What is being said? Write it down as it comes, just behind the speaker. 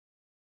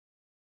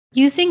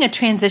Using a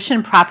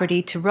transition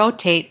property to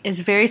rotate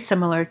is very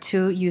similar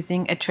to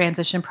using a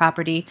transition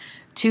property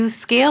to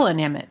scale an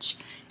image.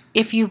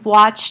 If you've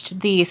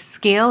watched the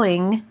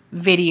scaling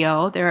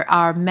video, there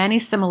are many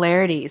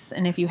similarities,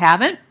 and if you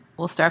haven't,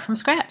 we'll start from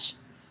scratch.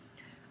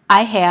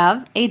 I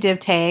have a div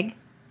tag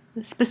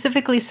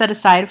specifically set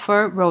aside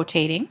for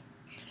rotating,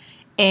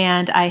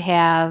 and I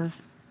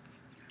have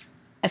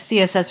a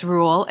CSS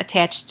rule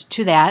attached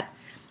to that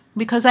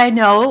because I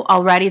know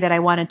already that I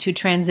wanted to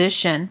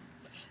transition.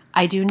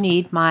 I do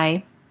need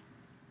my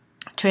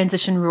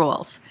transition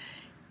rules.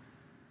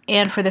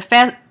 And for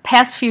the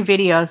past few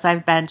videos,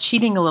 I've been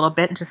cheating a little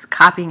bit and just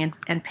copying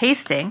and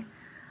pasting.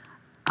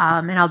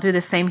 And I'll do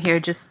the same here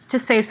just to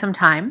save some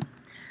time.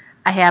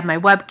 I have my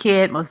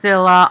WebKit,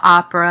 Mozilla,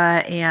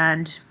 Opera,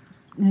 and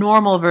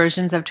normal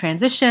versions of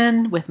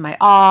transition with my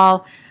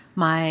all,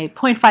 my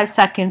 0.5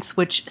 seconds,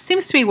 which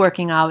seems to be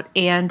working out,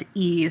 and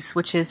ease,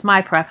 which is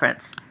my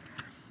preference.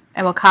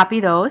 I will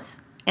copy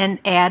those and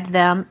add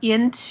them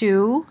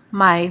into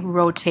my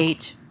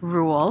rotate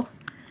rule.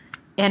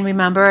 And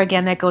remember,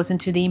 again, that goes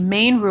into the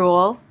main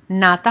rule,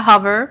 not the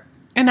hover,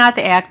 and not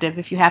the active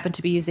if you happen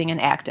to be using an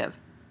active.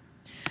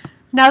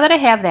 Now that I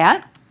have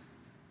that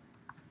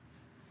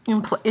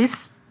in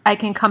place, I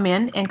can come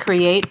in and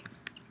create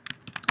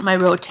my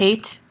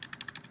rotate :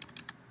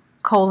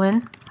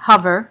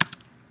 hover.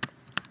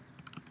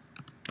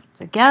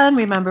 So again,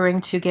 remembering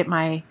to get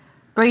my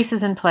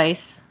braces in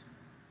place.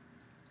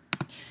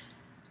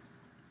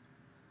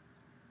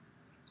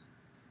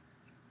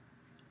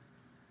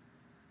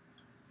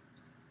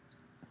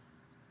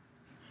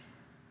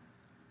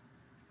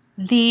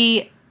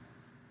 The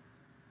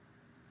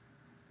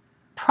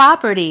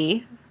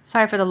property,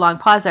 sorry for the long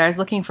pause there, I was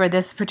looking for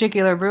this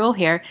particular rule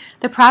here.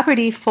 The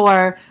property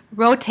for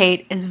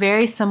rotate is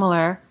very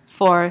similar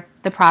for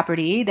the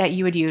property that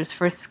you would use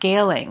for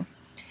scaling.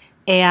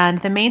 And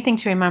the main thing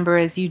to remember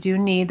is you do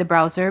need the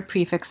browser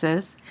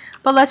prefixes,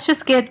 but let's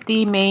just get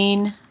the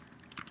main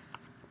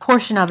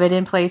portion of it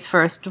in place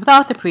first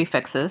without the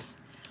prefixes.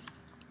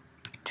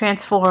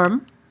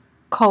 Transform :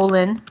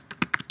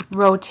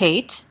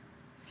 rotate.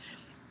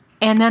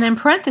 And then in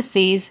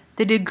parentheses,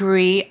 the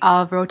degree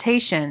of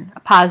rotation,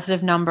 a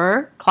positive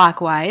number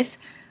clockwise,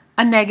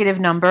 a negative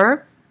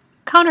number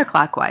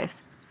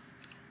counterclockwise.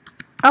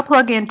 I'll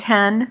plug in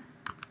 10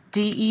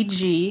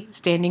 DEG,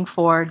 standing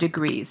for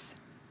degrees.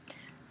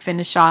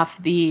 Finish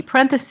off the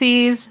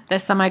parentheses, the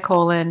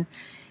semicolon,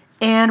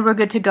 and we're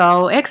good to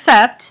go,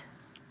 except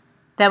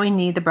that we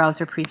need the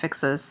browser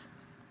prefixes.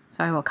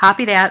 So I will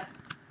copy that,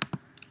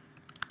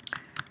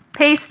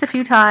 paste a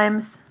few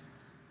times,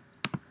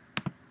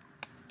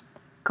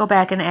 go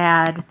back and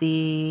add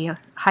the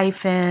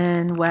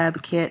hyphen,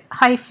 WebKit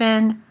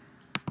hyphen,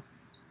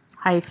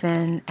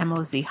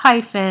 MOZ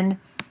hyphen,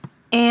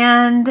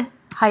 and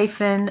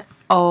hyphen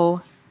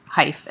O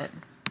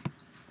hyphen.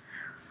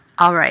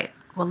 All right,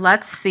 well,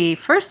 let's see,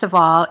 first of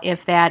all,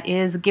 if that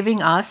is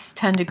giving us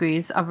 10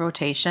 degrees of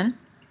rotation.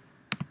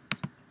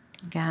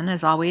 Again,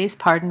 as always,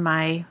 pardon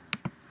my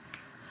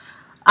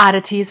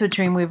oddities with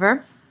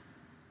Dreamweaver.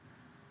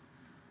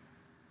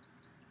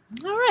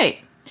 All right.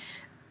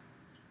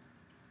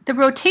 The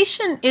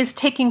rotation is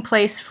taking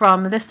place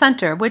from the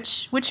center,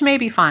 which may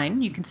be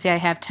fine. You can see I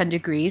have 10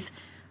 degrees,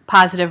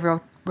 positive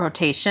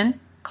rotation,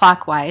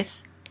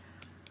 clockwise.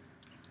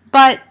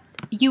 But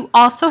you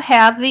also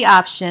have the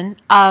option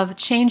of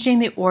changing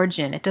the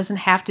origin. It doesn't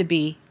have to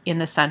be in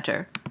the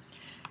center.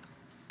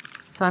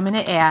 So I'm going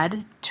to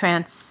add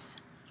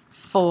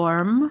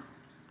transform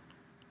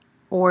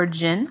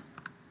origin.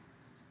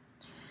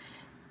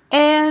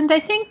 And I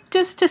think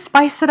just to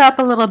spice it up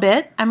a little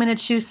bit, I'm going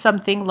to choose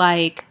something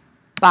like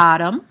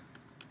bottom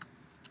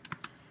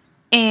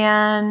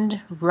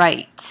and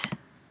right.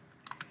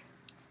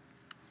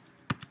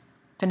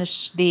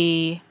 Finish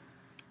that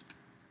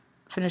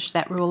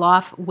rule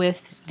off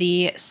with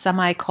the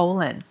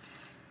semicolon.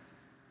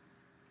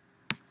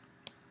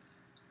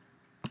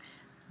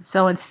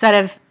 So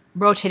instead of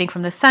rotating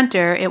from the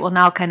center, it will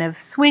now kind of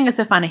swing as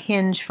if on a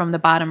hinge from the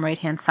bottom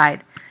right-hand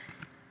side.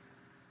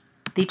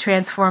 The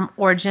transform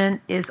origin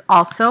is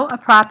also a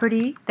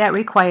property that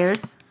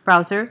requires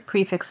browser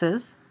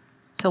prefixes.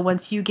 So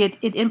once you get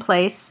it in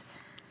place,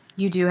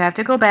 you do have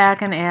to go back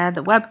and add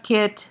the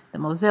WebKit, the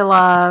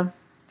Mozilla.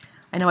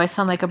 I know I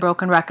sound like a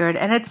broken record,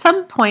 and at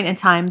some point in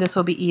time this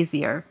will be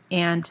easier,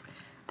 and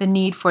the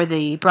need for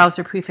the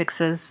browser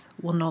prefixes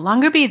will no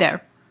longer be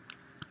there.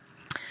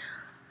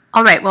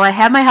 All right, well, I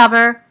have my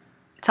hover.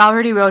 It's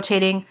already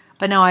rotating,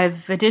 but now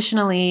I've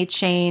additionally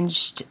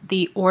changed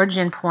the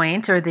origin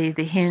point, or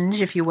the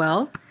hinge, if you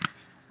will.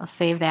 I'll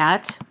save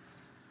that.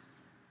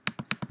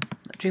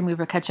 Let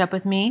Dreamweaver catch up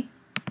with me.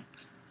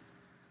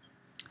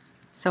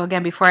 So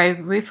again, before I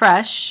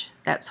refresh,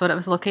 that's what it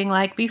was looking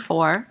like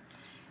before.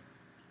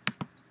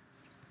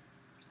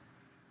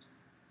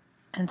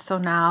 And so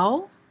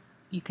now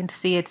you can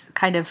see it's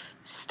kind of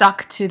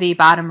stuck to the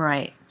bottom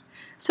right.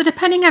 So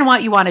depending on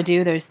what you want to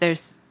do,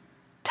 there's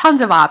tons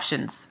of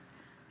options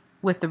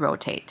with the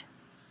rotate.